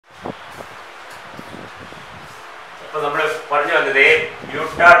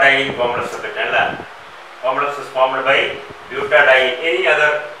butadiene complex complexes formed by butadiene. Any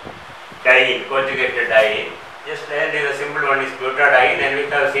other diene, conjugated diene, just and the simple one is butadiene, and we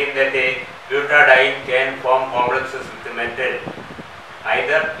have seen that a butadiene can form complexes with the metal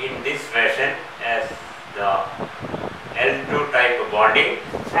either in this fashion as the L2 type of bonding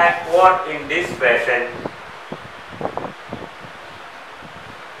or in this fashion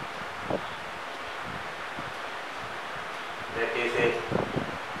that is a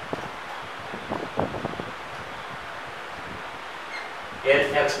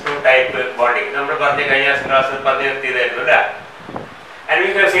LX2 type bonding. And we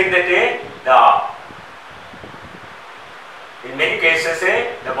have seen that in many cases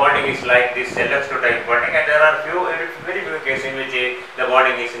the bonding is like this LX2 type bonding, and there are very few cases in which the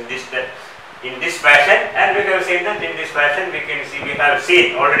bonding is in this fashion. And we have seen that in this fashion we have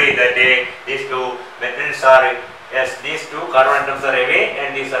seen already that these two metals are, yes, these two carbon atoms are away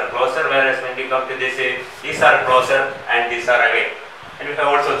and these are closer, whereas when we come to this these are closer and these are away. And we have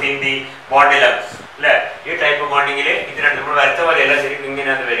also seen the bond lengths. This type of bonding is in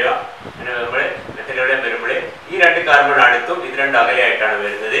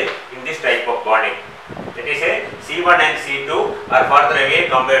this type of bonding. That is C1 and C2 are farther away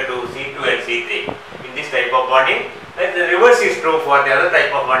compared to C2 and C3. In this type of bonding, the reverse is true for the other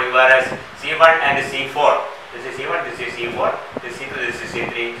type of bonding, whereas C1 and C4, this is C1, this is C4, this is C2, this is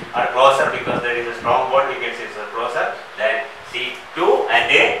C3 are closer because there is a strong bond. You can see it's closer than C2 and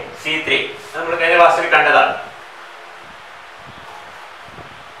C3.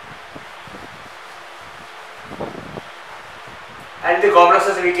 And the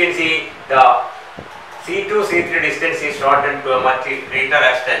complexes we can see the C2 C3 distance is shortened to a much greater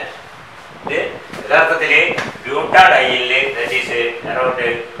extent. Butadiene that is around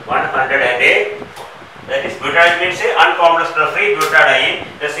 108. That is butadiene means uncomplexed free butadiene.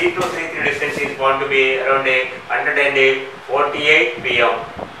 The C2 C3 distance is going to be around 148 pm,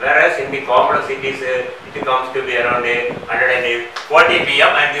 whereas in the complex it comes to be around 140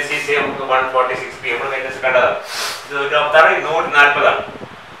 pm, and this is 146 pm. So this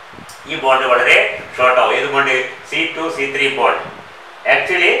bond is short. This bond is C2 C3 bond.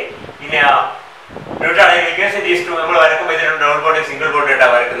 Actually, in a butadiene case, these two double bond and single bond data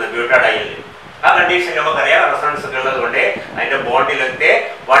butadiene. A condition resonance and the bond length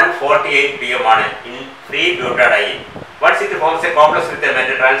 148 pm in free butadiene. Once it forms a complex with a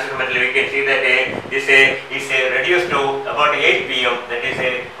metal transition metal, we can see that this is reduced to about 8 pm. That is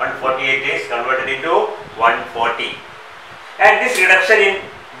 148 is converted into 140. And this reduction in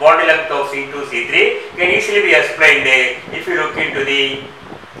bond length of C2 C3 can easily be explained if you look into the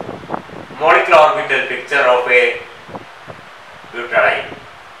molecular orbital picture of a butadiene.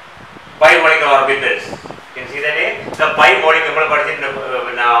 Pi molecular orbitals. You can see that the pi molecular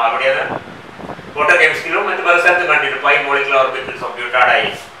photochemistry and the pi molecular orbitals of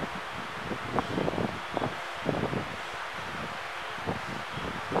butadiene.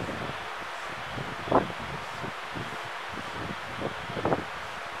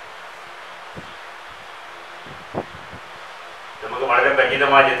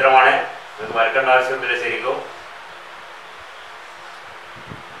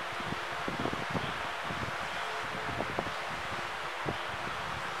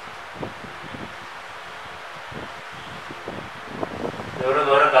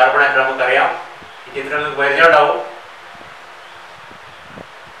 Carbon atom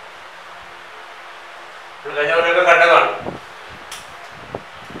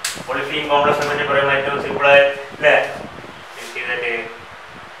olefin complex simple you see that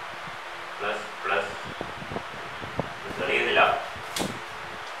plus plus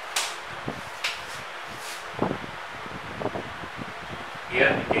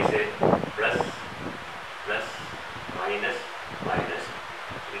here it is a plus plus minus minus,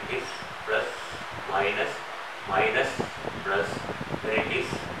 it is plus minus minus plus, then it is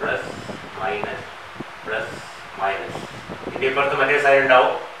plus minus plus minus. In the part the side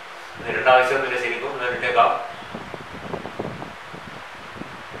down, the reduction will see take off.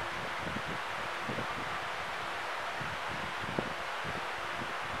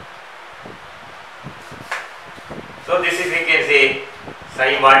 So this is, we can say,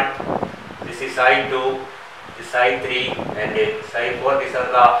 psi 1, this is psi 2, this is psi 3 and psi 4. These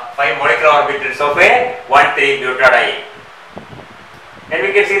are the 5 molecular orbitals of a 1,3-butadiene. And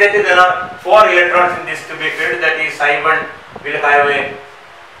we can see that there are 4 electrons in this to be filled. That is, psi 1 will have a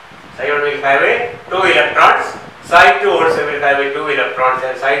 2 electrons, psi 2 also will have a 2 electrons,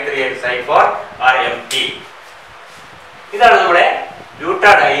 and psi 3 and psi 4 are empty. These are the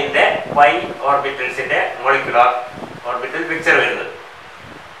butadiene pi orbitals in the molecular orbital picture വരുന്നത്.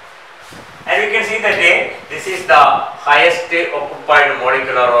 And we can see that this is the highest occupied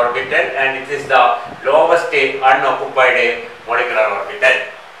molecular orbital and it is the lowest unoccupied molecular orbital.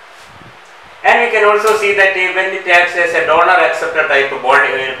 And we can also see that when it acts as a donor acceptor type bond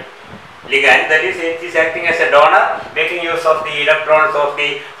ligand, that is, it is acting as a donor, making use of the electrons of the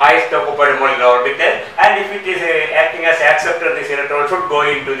highest occupied molecular orbital, and if it is acting as acceptor, this electron should go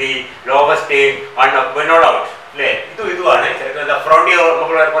into the lowest unoccupied. The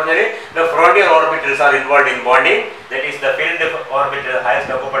frontier orbitals are involved in bonding, that is, the filled orbital,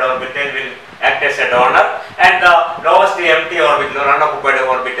 highest occupied orbital will act as a donor, and the lowest empty orbital or unoccupied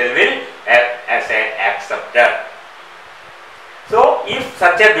orbital will act as an acceptor. So, if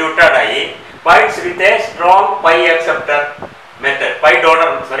such a butadiene binds with a strong pi acceptor metal, pi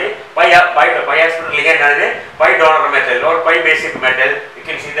acceptor ligand and pi donor metal or pi basic metal, you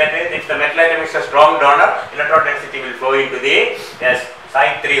can see that if the metal atom is a strong donor, electron density will flow into the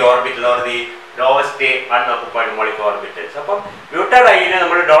side 3 orbital or the lowest unoccupied molecular orbital. So, butadiene is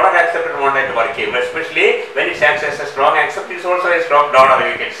a donor acceptor bond, especially when it acts as a strong acceptor, it is also a strong donor,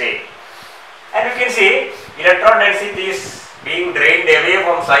 you can say. And you can see electron density is being drained away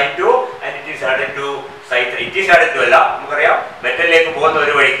from side 2 and it is added to side 3. It is added to metal like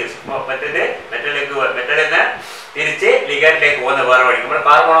തിരിച്ച് ലിഗാൻഡിലേക്ക് പോകുന്ന വേറെ വഴി. നമ്മൾ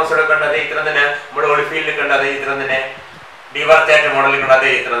carbon monoxide കണ്ടത് ഇത്ര തന്നെ, നമ്മുടെ ഒളിഫീൽഡിൽ കണ്ടത് ഇത്ര തന്നെ, ഡിവാർച്ചാറ്റ് മോഡലിൽ കണ്ടത്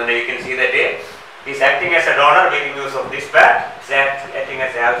ഇത്ര തന്നെ. You can see that it is acting as a donor making use of this pair, it is acting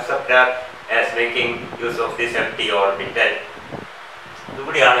as an acceptor as making use of this empty orbital.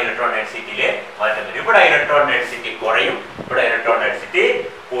 ഇവിടെയാണ് ഇലക്ട്രോൺ ഡെൻസിറ്റിയിലെ മാറ്റം. ഇവിടെ ഇലക്ട്രോൺ ഡെൻസിറ്റി കുറയും, ഇവിടെ electron density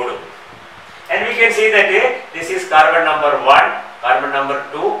കൂടും. And we can see that this is carbon number 1, carbon number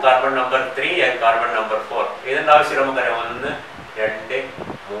 2, carbon number 3 and carbon number 4. ഇതിന്റെ ആവശ്യം നമുക്കറിയാം 1, 2, 3,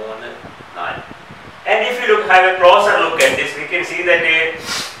 4. And if you have a closer look at this, we can see that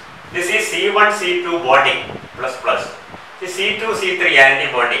this is C1 C2 bonding plus plus. This C2 C3 anti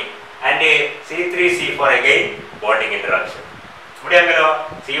bonding and C3 C4 again bonding interaction. ഇവിടെയാണല്ലോ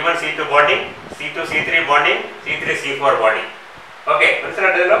C1 C2 bonding, C2 C3 bonding, C3 C4 bonding. Okay,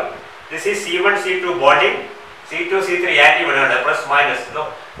 മനസ്സിലായില്ലോ? This is C1 C2 bonding, C2 C3 anti bonding plus minus. No,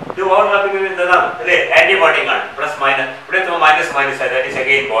 ഇത് overlapping ചെയ്തതാണ് അല്ലേ? Anti bonding ആണ്, plus minus. ഇവിടെ minus minus, that is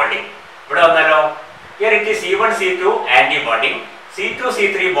again bonding. ഇവിടെ വന്നാലോ here it is C1 C2 anti bonding, C2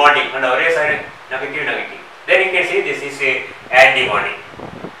 C3 bonding and ഒരേ side negative negative. Then you can see this is a anti bonding.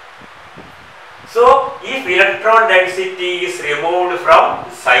 So, if electron density is removed from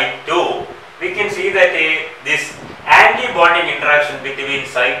side 2, we can see that this anti-bonding interaction between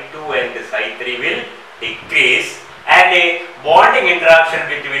side 2 and side 3 will decrease and a bonding interaction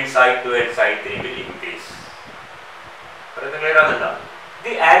between side 2 and side 3 will increase.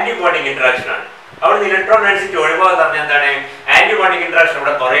 The anti-bonding interaction. Our electron density anti-bonding interaction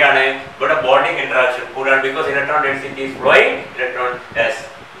but a bonding interaction because electron density is flowing, electron as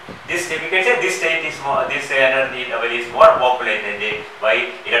this, we can say this state is more, this energy level is more populated by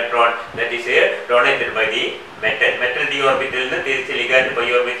electron that is donated by the metal. Metal d orbital is the ligand pi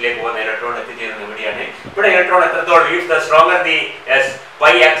orbital electron but electron if the stronger the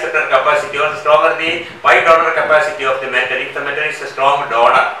pi acceptor capacity or the stronger the pi donor capacity of the metal, if the metal is a strong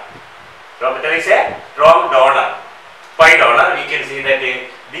donor, metal is a strong donor, pi donor, we can see that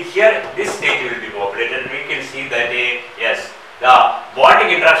here this state will be populated. We can see that yes, the bonding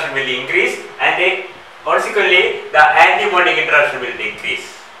interaction will increase and consequently the anti-bonding interaction will decrease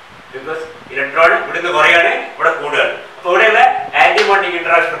because electron ഇവിടുന്ന് കുറയാണ്, ഇവിടെ കൂടുകയാണ്. അപ്പോൾ ഇവിടെയുള്ള anti-bonding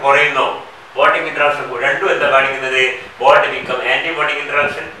interaction കുറയുന്നു, bonding interaction രണ്ടും എന്താ കാണിക്കുന്നത്? Bond become anti-bonding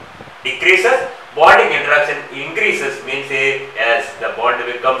interaction decreases, bonding interaction increases means as the bond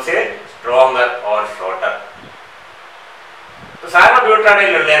becomes stronger or shorter. So സാധാരണ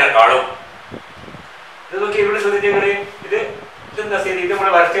ബ്യൂട്ടാഡൈനിലുള്ളതിനെക്കാളും ഇത് നോക്കി ഇവിടെ ശ്രദ്ധിച്ചെങ്കിൽ ഇത് നമ്മൾ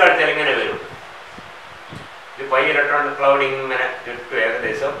വരച്ച് കാണിച്ചാൽ ഇങ്ങനെ വരും. ഇത് പൈ ഇലക്ട്രോൺ ക്ലൗഡ് ഇങ്ങനെ ചുറ്റും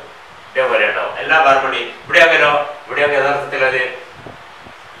ഏകദേശം ഇതേപോലെ ഉണ്ടാവും എല്ലാ കാർബണി. ഇവിടെ അങ്ങനോ ഇവിടെയൊക്കെ യഥാർത്ഥത്തിൽ അത്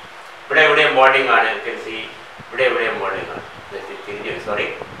ഇവിടെ എവിടെയും ബോണ്ടിങ് ആണ്, ഇവിടെ എവിടെയും ബോണ്ടിങ് ആണ്, സോറി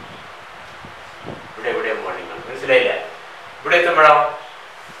ഇവിടെ എവിടെയും ബോണ്ടിങ് ആണ്, മനസ്സിലായില്ല? ഇവിടെ എത്തുമ്പോഴോ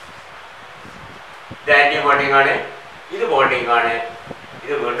ഇത് ആന്റി ബോണ്ടിങ് ആണ്, ഇത് ബോണ്ടിങ് ആണ്,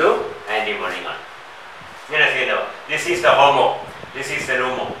 ഇത് വീണ്ടും ആന്റി ബോണ്ടിങ് ആണ്. This is the homo, this is the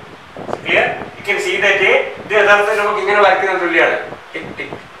lumo. Clear? You can see that ഇത് യഥാർത്ഥത്തിൽ നമുക്ക് ഇങ്ങനെ വരയ്ക്കുന്ന തുല്യമാണ്. ടിക്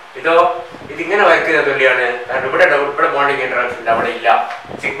ടിക് ഇതോ ഇതിങ്ങനെ വരയ്ക്കുന്ന തുല്യമാണ്. കാരണം ഇവിടെ ബോണ്ടിങ് ഇന്ററാക്ഷൻ അവിടെ ഇല്ല.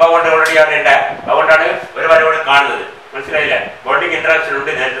 സിഗ്മ ബോണ്ട് ഓൾറെഡി അവിടെ ഉണ്ട്, അതുകൊണ്ടാണ് ഒരു വരവിടെ കാണുന്നത്. മനസ്സിലായില്ല? ബോണ്ടിങ് ഇന്ററാക്ഷൻ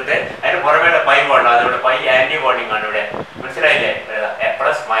ഉണ്ട് നേരത്തെ, അതിന് പുറമേയുള്ള പൈ ബോണ്ട്, അതുകൊണ്ട് പൈ ആന്റി ബോണ്ടിങ് ആണ് ഇവിടെ. മനസ്സിലായില്ലേ?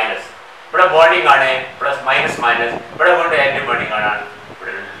 പ്ലസ് മൈനസ് ഇവിടെ bonding ആണ് plus minus minus ഇവിടെ കൊണ്ട് anti bonding ആണ്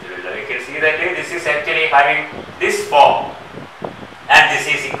ഇവിടെ we can see that this is actually having this form and this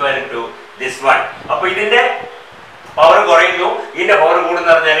is equivalent to this one. അപ്പോൾ ഇതിന്റെ പവർ കുറയുന്നു ഇതിന്റെ പവർ കൂടുന്ന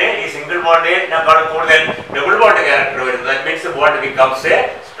പറഞ്ഞാൽ ഈ സിംഗിൾ ബോണ്ടിനേക്കാൾ കൂടുതൽ ഡബിൾ ബോണ്ട് ക്യാരക്ടർ വരുന്നു. That means bond becomes A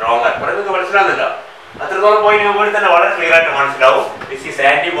stronger. പറയുന്നത് മനസ്സിലാകുന്നില്ല? അത്രത്തോളം പോയിന്റ് നമുക്ക് തന്നെ വളരെ ക്ലിയർ ആയിട്ട് മനസ്സിലാവും. This is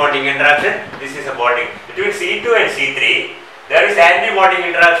anti bonding interaction, this is A bonding between C2 and C3. There is anti bonding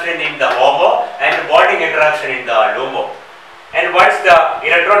interaction in the HOMO and bonding interaction in the LUMO. And once the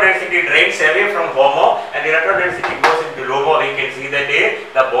electron density drains away from HOMO and electron density goes into LUMO, we can see that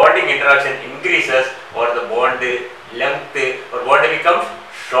the bonding interaction increases or the bond length or bond becomes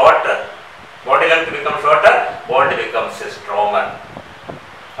shorter. Bond length becomes shorter, bond becomes stronger.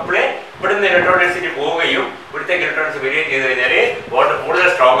 അപ്പോൾ ഇവിടുന്ന് electron density പോവുകയും ഇവിടുത്തേക്ക് electrons വരികയും ചെയ്ത് കഴിഞ്ഞാൽ bond കൂടുതൽ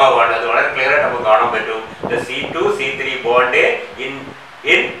strong ആവുകയാണ്. അത് വളരെ ക്ലിയർ ആയിട്ട് നമുക്ക് കാണാൻ പറ്റും. The C2 C3 bond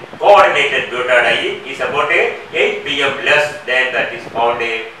in coordinated butadiene is about 8 pm less than that is found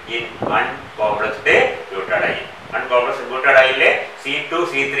in uncomplexed butadiene. Uncomplexed butadiene C2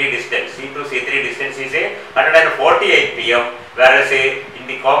 C3 distance is 148 pm, whereas in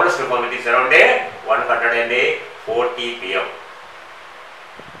the complexed form it is around 140 pm.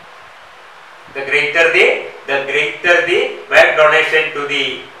 The greater the back donation to the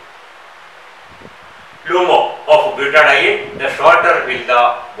LUMO of butadiene, the shorter will the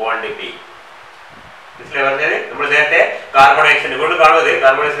bond be. മനസ്സിലായി പറഞ്ഞത്? നമ്മൾ നേരത്തെ carbonation ഇവിടെ കാണുന്നത്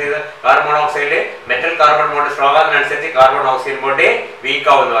carbon monoxide metal carbon bond strong ആകുന്നതിനനുസരിച്ച് carbon oxide bond week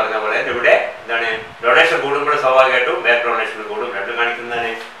ആവും എന്ന് പറഞ്ഞ പോലെ ഇവിടെ എന്താണ് ഡൊണേഷൻ കൂടുമ്പോൾ സ്വാഭാവികമായിട്ടും ബാക്ക് ഡൊണേഷൻ കൂടും. രണ്ടും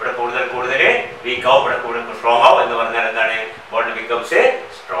കാണിക്കുന്നതാണ്. ഇവിടെ കൂടുതൽ വീക്ക് ആവും, ഇവിടെ കൂടുതൽ സ്ട്രോങ് ആവും എന്ന് പറഞ്ഞാൽ എന്താണ് ബോണ്ട് ബിക്കംസ്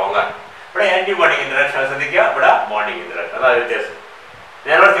സ്ട്രോങ്ങർ. ഇവിടെ ആന്റി ബോണ്ടിങ് ഇന്ററാക്ഷൻ ശ്രദ്ധിക്കുക, ഇവിടെ ബോണ്ടിങ് ഇന്ററാക്ഷൻ, അതാണ് വ്യത്യാസം.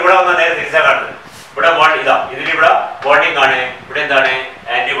 നേരെ ഇവിടെ വന്നാൽ നേരെ തിരിച്ചാണ് കാണുന്നത്. ഇവിടെ ബോണ്ട് ഇതിലിവിടെ ബോണ്ടിങ് ആണ്, ഇവിടെ എന്താണ്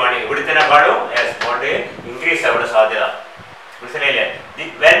ആന്റി ബോണ്ടിങ്. ഇവിടെ തന്നെ കാണും ബോണ്ട് ഇൻക്രീസ് ആവാൻ സാധ്യത. മനസ്സിലായില്ലേ?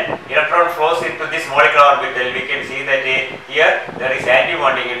 When electron flows into this molecular orbital, we can see that here there is anti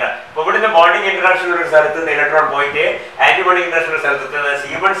bonding interaction. അപ്പോൾ ഇവിടുന്ന് ബോണ്ടിങ് ഇന്ററാക്ഷൻ ഒരു സ്ഥലത്ത് നിന്ന് ഇലക്ട്രോൺ പോയിട്ട് ആന്റി ബോണ്ടിങ് ഇന്ററാക്ഷൻ ഒരു സ്ഥലത്ത്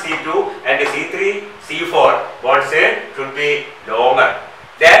C1 C2 and C3 C4 bonds should be longer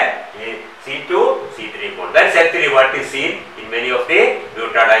than C2 C3 bond. That's actually what is seen in many of the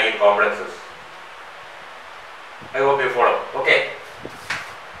butadiene complexes. I hope you follow. Okay.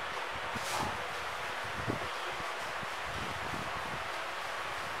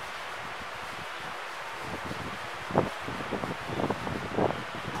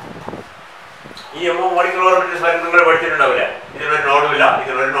 ഈ molecular orbitals നിങ്ങൾ പഠിച്ചിട്ടുണ്ടാവില്ല. ഇതിലൊരു നോഡുമില്ല,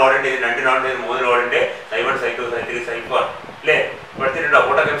 ഇതിലൊരു നോഡുണ്ട്, ഇത് 2 നോഡുണ്ട്, ഇത് 3 നോഡുണ്ട്, Ψ1 Ψ2 Ψ3 Ψ4 അല്ലേ? പഠിച്ചിട്ടുണ്ടാവും.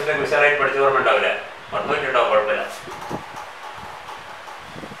 Photo chemistry വിശാലായിട്ട് പഠിച്ച ഓർമ്മ ഉണ്ടാവില്ല, മറന്നുപോയിട്ടുണ്ടാവും, കുഴപ്പമില്ല.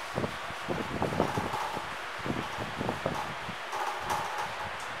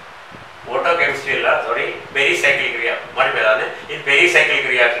 ഫോട്ടോ കെമിസ്ട്രി അല്ല, സോറി, പെരിസൈക്ലിക് മാറിപ്പോയതാണ്. ഈ പെരിസൈക്ലിക്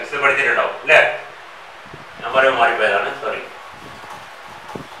റിയാക്ഷൻസ് പഠിച്ചിട്ടുണ്ടാവും അല്ലേ? ഞാൻ പറയുമ്പോൾ മാറിപ്പോയതാണ്, സോറി.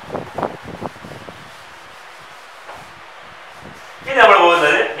 ഇനി നമ്മൾ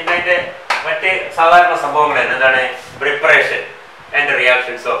പോകുന്നത് പിന്നെ അതിന്റെ മറ്റ് സാധാരണ സംഭവങ്ങൾ എന്താണ്? Preparation and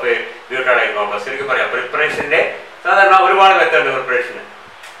reactions of butadiene compounds. ശരിക്കും പറയാം, പ്രിപ്പറേഷന്റെ സാധാരണ ഒരുപാട് method പ്രിപ്പറേഷന്.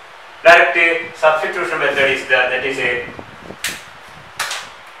 Direct substitution method is that is a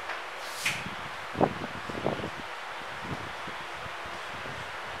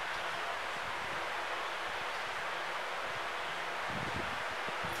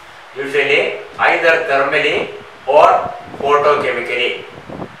usually either thermally or photochemically.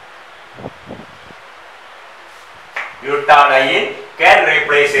 Butadiene can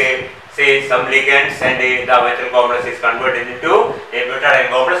replace say some ligands and the metal complex is converted into a butadiene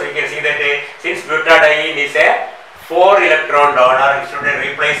complex. We can see that since butadiene is a 4 electron donor, it should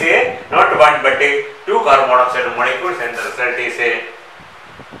replace not one but 2 carbon monoxide molecules, and the result is a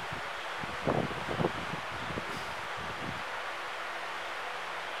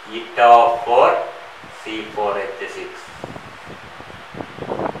eta of 4 C4H6.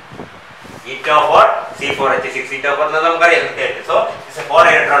 Eta of what? C4H6. Eta of what? So this is a 4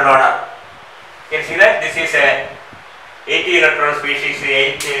 electron donor. You can see that this is a 80 electron species,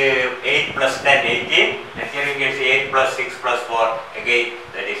 8 plus 10, 18, and here you can see 8 plus 6 plus 4, again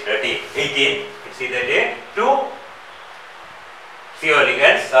that is 30, 18. You see that 2 CO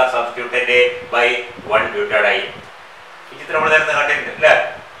ligands are substituted by 1 butadiene.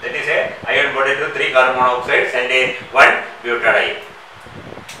 That is a iron bonded to 3 carbon monoxides and 1 butadiene.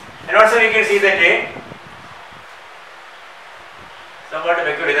 And also we can see that somewhat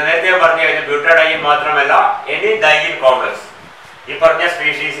peculiar. നേരത്തെ പറഞ്ഞ butadiene മാത്രമല്ല, any diene complex, ഈ പറഞ്ഞ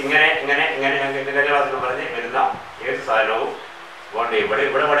species ഇങ്ങനെ പറഞ്ഞ് വരുന്ന ഏത് സാധനവും bond ഇവിടെ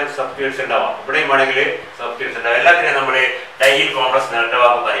substitutes ഉണ്ടാവാം, ഇവിടെയും വേണമെങ്കിൽ substitutes ഉണ്ടാവും. എല്ലാത്തിനും നമ്മൾ diene complex നേരത്തെ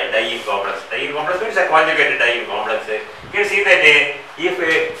വാക്ക് പറയാം. Diene complex means a conjugated diene complex. You can see that if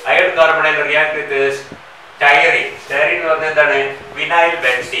iron carbonyl react with styrene എന്ന് പറഞ്ഞാൽ എന്താണ്? vinyl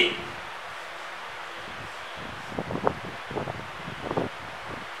benzene.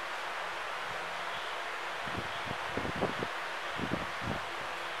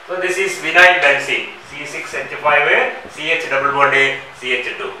 So this is vinyl benzene, C6H5 CH double bond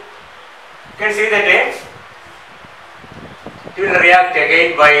CH2. You can see that it will react again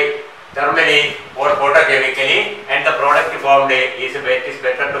by thermally or photochemically, and the product formed is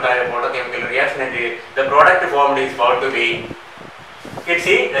better to have a photochemical reaction, and the product formed is found to be, you can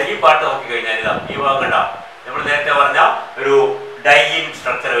see ഈ part നോക്കി കഴിഞ്ഞാൽ ഇതാ ഈ ഭാഗം കണ്ടോ, നമ്മൾ നേരത്തെ പറഞ്ഞ ഒരു ഡൈയിൻ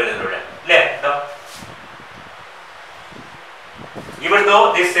സ്ട്രക്ചർ വരുന്നുണ്ട് അല്ലേ? Even though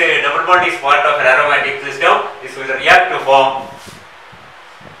this double bond is part of an aromatic system, this will react to form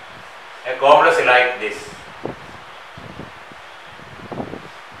a complex like this.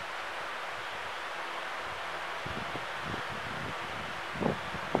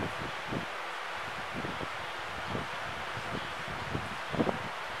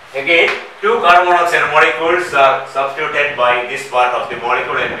 Again, two carbon monoxide molecules are substituted by this part of the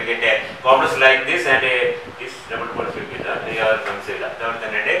molecule, and we get a complex like this, and this double bond will be the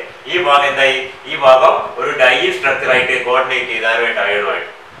ഈ ഭാഗം എന്തായി? ഈ ഭാഗം ഒരു ഡൈയിൻ structure ആയിട്ട് coordinate ചെയ്ത് അയണുമായിട്ട്.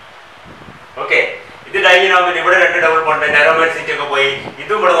 Okay, ഇത് ഡൈയിൻ ആവുമ്പോൾ ഇവിടെ രണ്ട് ഡബിൾ ബോണ്ട് അരോമാറ്റിക് ഒക്കെ പോയി.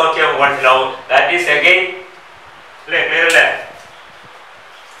 ഇതും ഇവിടെ നോക്കിയാൽ നമുക്ക് മനസ്സിലാവും. ദാറ്റ് ഈസ് അഗൈൻ അല്ലേ? ക്ലിയർ അല്ലേ?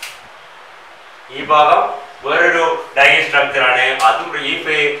 ഈ ഭാഗം വേറൊരു ഡൈയിൻ സ്ട്രക്ചർ ആണ്. അതും if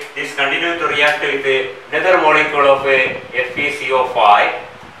this continue to react with another molecule of FeCO5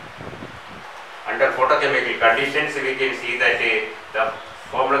 under photochemical conditions, we can see that the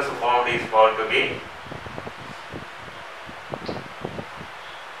complex formed is found to be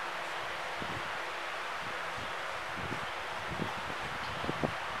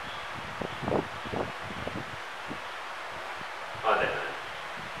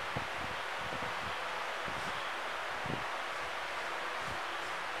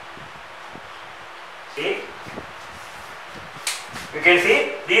see, you can see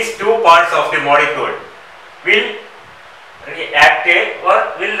these two parts of the molecule will react or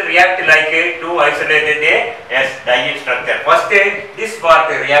will react like two isolated as diene structure. First this part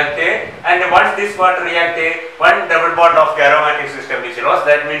react, and once this part react, one double bond of the aromatic system is lost.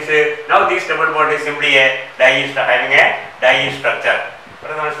 That means now this double bond is simply a diene, having a diene structure.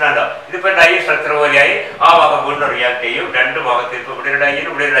 മനസ്സിലാണ്ടോ? ഇതിപ്പോ ഡൈയിൻ structure പോലെയായി. ആ ഭാഗം വീണ്ടും react ചെയ്യും. രണ്ട് ഭാഗത്ത് ഇപ്പൊ ഇവിടെ ഒരു ഡൈയിൻ,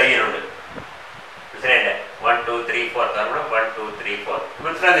 ഇവിടെ ഒരു ഡൈയിൻ ഉണ്ട്. മനസ്സിലായില്ലേ? 1 2 3 4 കാരണം 1 2 3 4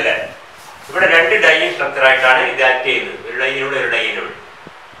 മനസ്സിലായില്ലേ? ഇവിടെ രണ്ട് ഡൈയിൻ സ്ട്രക്ചർ ആയിട്ടാണ് ഇത് ആക്ട് ചെയ്യുന്നത്. ഒരു ഡൈയിനോട് ഒരു ഡൈയിനോട്.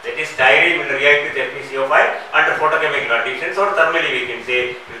 That is styrene will react with FeCO5 under photochemical conditions, or thermally we can say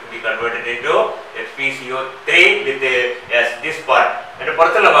it will be converted into FeCO3 with this part. അതിന്റെ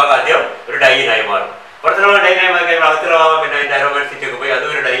പുറത്തുള്ള ഭാഗം ആദ്യം ഒരു ഡൈയിൻ ആയി മാറും. പുറത്തുള്ള ഡൈയിൻ ആയി മാറി കഴിയുമ്പോൾ അകത്തുള്ള ഭാഗം പിന്നെ അതിന്റെ അരോമാറ്റിക് ഒക്കെ പോയി അതും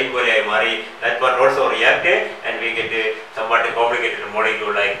ഒരു ഡൈയിൻ പോലെയായി മാറി. That part also react and we get somewhat complicated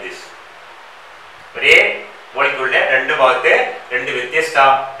molecule like this. ഒരേ മോളിക്യൂളിന്റെ രണ്ട് ഭാഗത്തെ രണ്ട് വ്യത്യസ്ത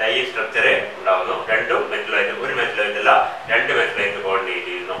ഡൈയിൻ സ്ട്രക്ചർ ഉണ്ടാവുന്നു. രണ്ടും മെറ്റലായിട്ട്, ഒരു മെറ്റലായിട്ടല്ല, രണ്ട് മെറ്റലായിട്ട് കോർഡിനേറ്റ്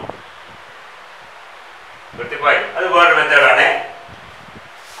ചെയ്യുന്നു. കൃത്യമായി അത് വേറൊരു മെത്തേഡാണ്.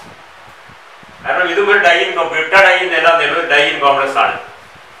 കാരണം ഇതും ഒരു ഡൈയിൻ, ബ്യൂട്ടാഡൈൻ എല്ലാം ഒരു ഡൈയിൻ കോംപ്ലക്സ് ആണ്.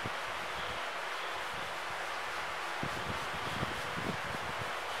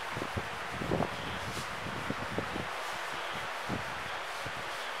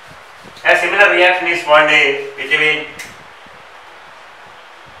 A similar reaction is found between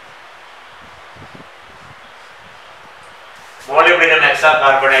molybdenum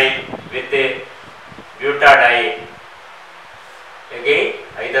hexacarbonate with butadiene. Again,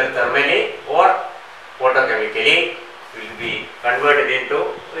 either thermally or photochemically will be converted into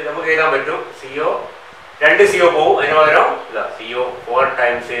നമുക്ക് എഴുതാൻ പറ്റും CO, രണ്ട് CO പോവും, അതിന് പകരം CO 4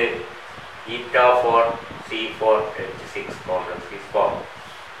 times eta for C4H6 complex is formed.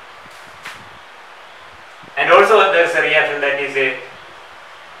 And also there is a reaction that is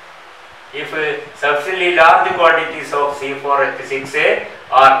if sufficiently large quantities of C4H6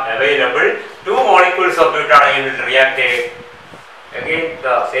 are available, two molecules of butadiene will react again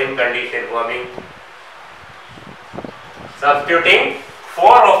the same condition, forming substituting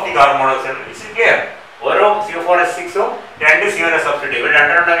 4 of the carbon monoxide. Is it clear? ഓരോ CO4H6 രണ്ട് CO substitute, ഇവിടെ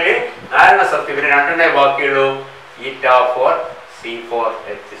രണ്ടെണ്ണമെങ്കിൽ നാലെണ്ണം substitute, രണ്ടെണ്ണേ ബാക്കിയുള്ളൂ. eta for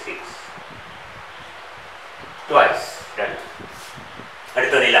C4H6 twice done.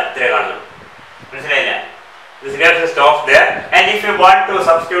 അടുത്തതില്ല, ഇത്രേ കാണുന്നു. മനസ്സിലായില്ല? This reaction stops there, and if you want to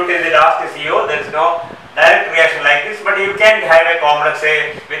substitute in the last CO, there is no direct reaction like this, but you can have a complex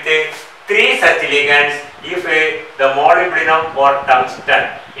with 3 such ligands if the molybdenum or tungsten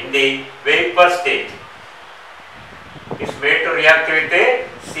in the vapor state is made to react with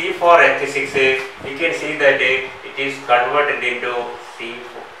C4H6. You can see that it is converted into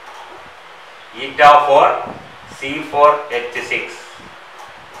C4 eta for C4H6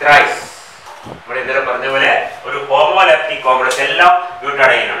 thrice. ഇവിടെ ഇന്നലെ പറഞ്ഞ പോലെ ഒരു ഹോമോലാക്റ്റിക് complex എല്ലാം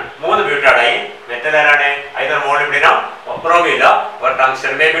butadiene ആണ്. 3 butadiene metal ആണ് either molybdenum chromium or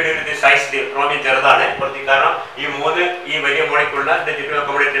tungsten. May be due to the size chromium ചെറുതാണ് കുറച്ച്, കാരണം ഈ 3 ഈ വലിയ മോളിക്യൂളിന് ചുറ്റും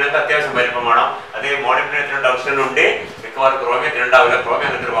അക്കോമഡേറ്റ് അത്യാവശ്യം വലിപ്പം വേണം. അത് മോളിബ്ഡിനത്തിനും ടങ്സ്റ്റൺ ഉണ്ട്, മിക്കവാറും ക്രോമിയത്തിന് ഉണ്ടാവില്ല. ക്രോമിയം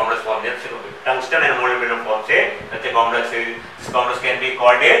അങ്ങനത്തെ ഒരു കോംപ്ലക്സ് ഫോം ചെയ്യും. ടങ്സ്റ്റൺ ആൻഡ് മോളിബ്ഡിനം ഫോം ചെയ്യും complex. This complex can be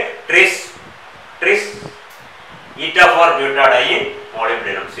called tris eta for butadiene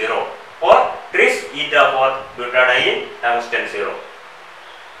molybdenum 0 or tris eta for butadiene tungsten 0.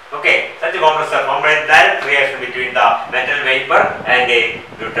 Okay, such a complex are formed by direct reaction between the metal vapor and a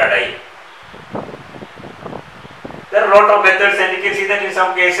butadiene. There are a lot of methods, and you can see that in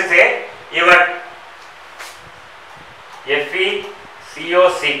some cases even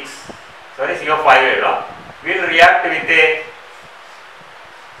CO5 will react with a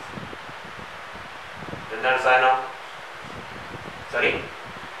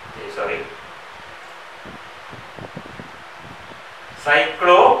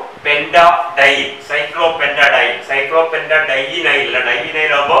cyclopentadiene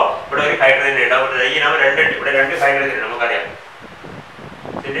ആകുമ്പോൾ ഇവിടെ ഒരു hydrogen ഉണ്ട്. ഡൈയിൻ ആകുമ്പോൾ ഇവിടെ 2 hydrogen ഉണ്ട്, നമുക്കറിയാം.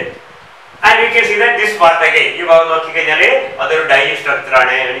 And you can see that this part again, ഈ ഭാഗം നോക്കിക്കഴിഞ്ഞാൽ അതൊരു ഡൈയിൻ സ്ട്രക്ചർ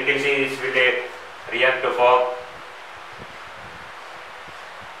ആണ്. You can see this will react to form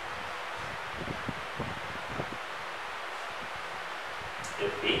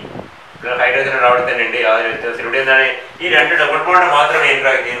hydrogen അവിടെ തന്നെ ഉണ്ട്. യാതൊരു വ്യത്യാസം ഇവിടെ എന്താണ് ഈ 2 ഡബിൾ ബോണ്ട് മാത്രമേ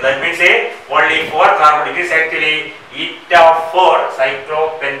ഇന്ററാക്ട് ചെയ്യുന്നത്. That means only 4 carbon. It is actually eta for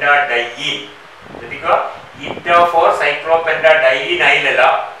cyclopentadiene. ശ്രദ്ധിക്കുക, eta for cyclopentadiene ആയില്ലല്ല,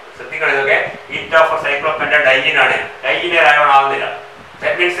 ശ്രദ്ധിക്കണം ഇതൊക്കെ. eta for cyclopentadiene ആണ്, ഡൈയിൻ ആവുന്നില്ല.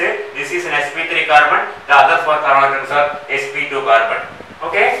 That means this is an sp3 carbon, the other 4 carbon atoms are sp2 carbon.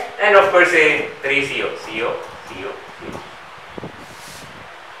 Okay, and of course 3 CO.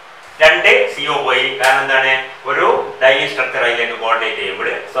 2 CO പോയി, കാരണം എന്താണ് ഒരു ഡൈയിൻ structure അതിലേക്ക് കോർഡിനേറ്റ് ചെയ്യുമ്പോൾ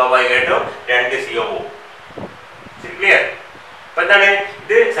സ്വാഭാവികമായിട്ടും 2 CO പോകും. ക്ലിയർ? അപ്പൊ എന്താണ്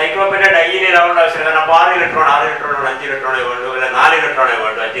ഇത് സൈക്ലോപെന്റഡൈയിനെ ആവേണ്ട ആവശ്യമില്ല, കാരണം 6 ഇലക്ട്രോൺ 5 ഇലക്ട്രോണേ വേണ്ടു, അല്ല 4 ഇലക്ട്രോണേ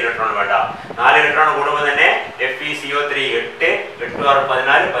വേണ്ടു, 5 ഇലക്ട്രോൺ വേണ്ട. 4 ഇലക്ട്രോൺ കൂടുമ്പോൾ തന്നെ FeCO3 8 8 6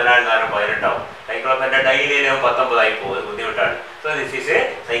 14 14 4 18 ആവും. സൈക്ലോപെന്റഡൈയിനും 19 ആയി പോകും, ബുദ്ധിമുട്ടാണ്. So this is a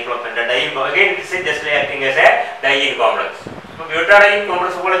cyclopentadiene. Again it is just acting as a diene complex. So butadiene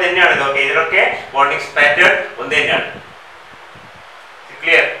complex പോലെ തന്നെയാണ് ഇതൊക്കെ. ഇതിലൊക്കെ ബോണ്ടിങ് പാറ്റേൺ ഒന്ന് തന്നെയാണ്.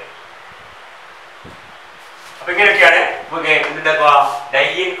 ക്ലിയർ? അപ്പൊ ഇങ്ങനെയൊക്കെയാണ് നമുക്ക് എന്തുണ്ടാക്കുക,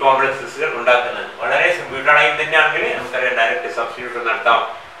 ഡൈയിൻ കോംപ്ലക്സസുകൾ ഉണ്ടാക്കുന്നത്. വളരെ ബ്യൂട്ടാഡൈൻ തന്നെയാണെങ്കിൽ നമുക്കറിയാം ഡയറക്റ്റ് സബ്സ്റ്റിറ്റ്യൂഷൻ നടത്താം,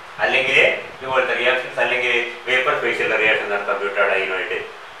 അല്ലെങ്കിൽ ഇതുപോലത്തെ റിയാക്ഷൻസ്, അല്ലെങ്കിൽ വേപ്പർ ഫേസിലുള്ള റിയാക്ഷൻ നടത്താം ബ്യൂട്ടാഡൈനുമായിട്ട്.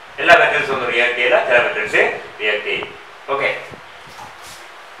 എല്ലാ മെറ്റൽസും ഒന്നും റിയാക്ട് ചെയ്യില്ല, ചില മെറ്റൽസ് റിയാക്ട് ചെയ്യും. Okay,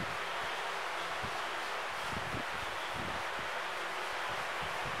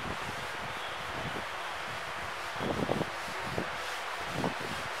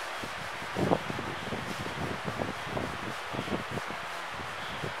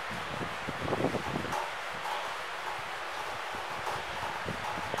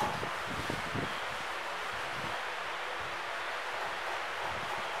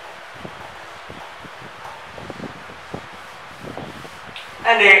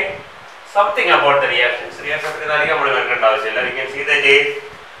 and something about the reactions. Reactions we can see that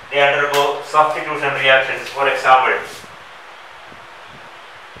they undergo substitution reactions. For example,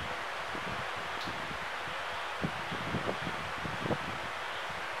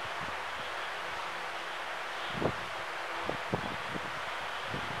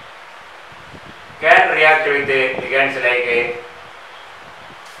 can react with the ligands like a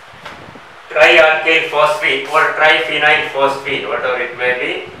trialkyl phosphine or triphenyl phosphine, whatever it may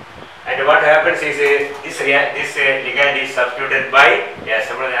be. And what happens is this ligand is substituted by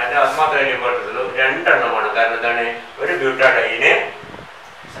രണ്ടെണ്ണമാണ്. കാരണം എന്താണ്, ഒരു ബ്യൂട്ടാഡൈന്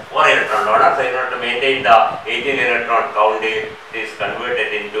 4 electron donor, so in order to maintain the 18 electron count, it is converted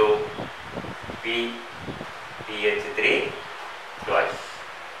into PH3 twice.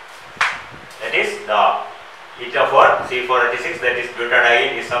 That is the eta for C4H6, that is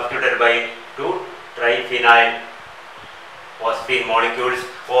butadiene, is substituted by 2 triphenyl phosphine molecules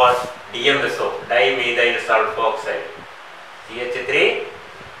or DMSO, dimethyl sulfoxide. CH3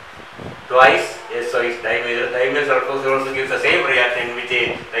 twice SO is dimethyl. Dimethyl sulfose also gives the same reaction in which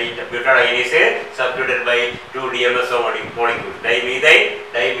the butadiene is substituted by 2 DMSO molecules.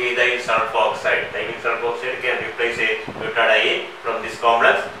 Dimethyl sulfoxide. Dimethyl sulfoxide can replace a butadiene from this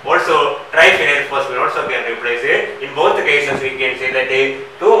complex. Also triphenyl phosphine also can replace it. In both cases we can say that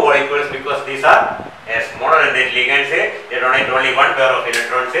 2 molecules, because these are as monodentate ligands, they donate only 1 pair of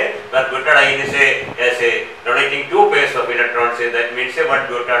electrons, but butadiene is donating 2 pairs of electrons. That means one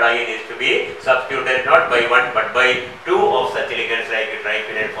butadiene is to be substituted not by 1 but by 2 of such ligands like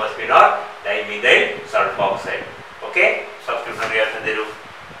triphenyl phosphine or dimethyl sulfoxide. Okay, substitution reaction there.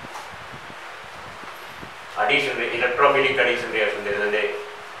 Addition, electrophilic addition reaction there.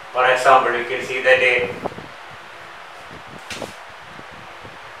 For example, you can see that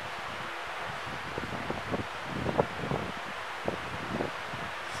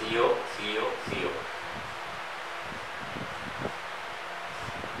CO.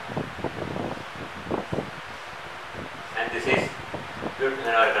 And this is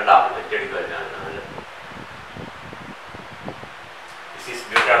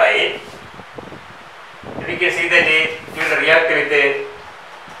butadiene. We can see that it will react with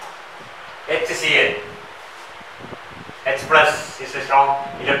HCl. H plus is a strong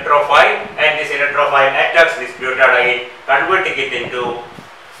electrophile, and this electrophile attacks this butadiene, converting it into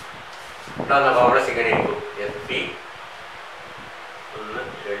Sp. 1, 2,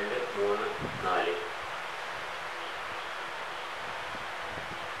 3, 4.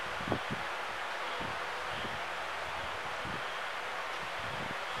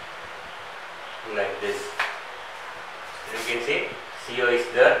 Like this. You can see CO is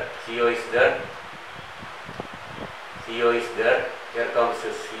there. Here comes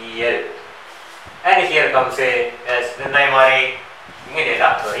Cl, and here comes a S. Then I marry.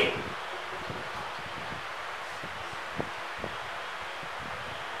 Sorry.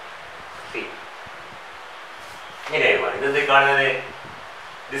 See.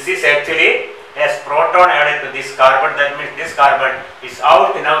 This is actually as proton added to this carbon. That means this carbon is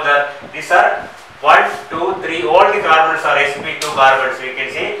out. Now these are 1, 2, 3. All the carbons are sp2 carbons. We can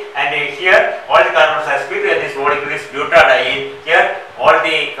see, and here all the carbons are sp2, and this molecule is butadiene. Here all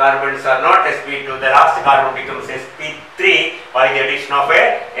the carbons are not sp2. The last carbon becomes sp3 by the addition of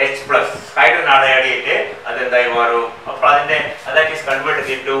a H plus. Hydrogen that is converted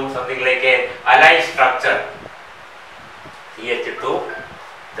into something like a allyl structure. CH2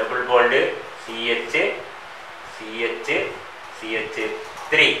 double bond CH3.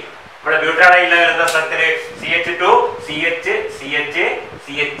 But butadiene structure CH2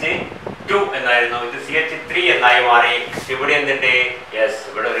 CH2 എന്നായിരുന്നു. ഇത് CH3 എന്നായി മാറി. ഇവിടെ എന്തിന്റെ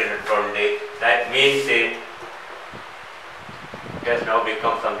ഇവിടെ ഒരു electron ഉണ്ട്. That means it has now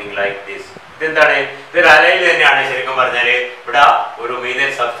become something like this. ഇതെന്താണ്? ഇതൊരു അലൈൽ തന്നെയാണ് ശരിക്കും പറഞ്ഞാൽ. ഇവിടെ ഒരു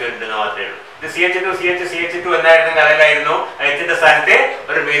മീഥൈൽ സബ്സ്റ്റിറ്റ്യൂട്ട് ഉണ്ടെന്ന് മാത്രമേ ഉള്ളൂ. ഇത് CH2 എന്നായിരുന്നു അലൈലായിരുന്നു. Hന്റെ സ്ഥാനത്ത്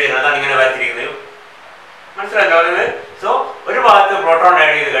ഒരു മീഥൈൽ, അതാണ് ഇങ്ങനെ വരച്ചിരിക്കുന്നത്. മനസ്സിലല്ലോ അത്? സോ ഒരു ഭാഗത്ത് പ്രോട്ടോൺ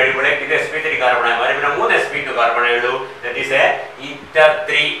ആഡ് ചെയ്ത് കഴിയുമ്പോഴേക്ക് ഇത് sp3 കാർബണായി മാറി. പിന്നെ 3 sp2 കാർബണേ ഉള്ളൂ. That is A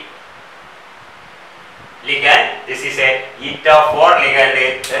eta3 ligand. This is a eta4 ligand.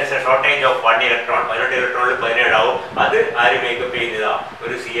 There is a shortage of 1 electron. 18 electron 17 ആവും. അത് ആര് മേക്കപ്പ് ചെയ്യുന്നതാ?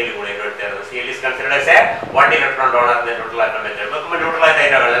 ഒരു Cl കൂടെ ഇങ്ങോട്ട് ചേർന്ന്. Cl is considered as a 1 electron donor in the neutral atom method. അപ്പോൾ neutral ആയിട്ട്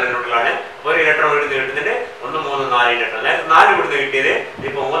neutral ആണ്. ഒരു ഇലക്ട്രോൺ എടുത്തിട്ട് 1, 3, 4 ഇലക്ട്രോൺ. നേരത്തെ 4 ഇവിടുന്ന് കിട്ടിയത്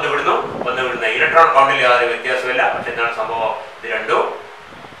ഇപ്പോൾ 3 ഇവിടുന്നു 1 ഇവിടുന്ന്. ഇലക്ട്രോൺ കൗണ്ടിൽ യാതൊരു വ്യത്യാസമില്ല. പക്ഷെ എന്താണ് സംഭവം? ഇത് രണ്ടും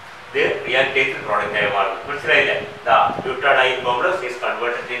reactive product ആയി മാറുന്നു. മനസ്സിലായില്ലേ? The butadiene complex is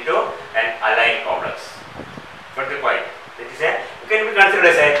converted into an allyl complex. Got the point? That is it can be considered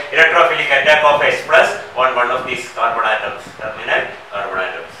as a electrophilic attack of H plus on one of these carbon atoms, terminal carbon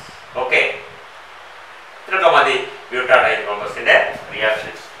atoms. Okay. Madi butadiene complex in the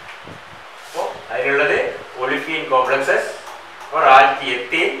reactions. So, I will the olefin complexes or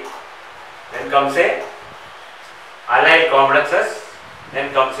alkene. Then comes a allyl complexes. Then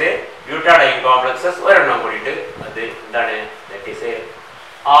comes a butadiene complexes. Or a number it that is a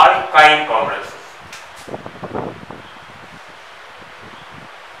alkyne complexes.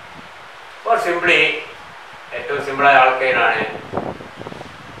 Or simply, simple alkyne ആണ്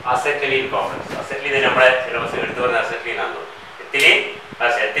acetylene complex. Acetylene നമ്മുടെ syllabus എടുത്തു വരുന്ന acetylene ആണ്. Ethylene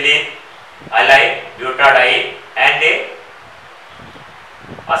plus ethylene, allyl, butadiene and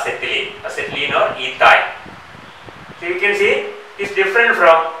acetylene. Acetylene or ethyl. So you can see it's different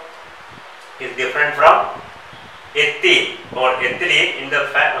from ethene or ethylene in the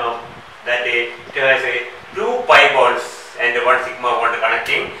fact that it has a 2 pi bonds and 1 sigma bond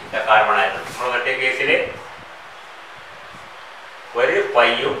connecting the carbon atom. നമ്മുടെ കേസിൽ ഒരു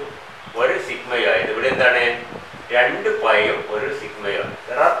പൈയും ഒരു സിഗ്മയും ആയത്. ഇവിടെ എന്താണ്? രണ്ട് പൈയും ഒരു സിഗ്മയും.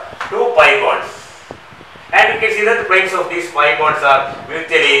 There are 2 pi bonds. And you can see that the planes of these pi bonds are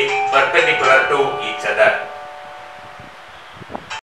mutually perpendicular to each other.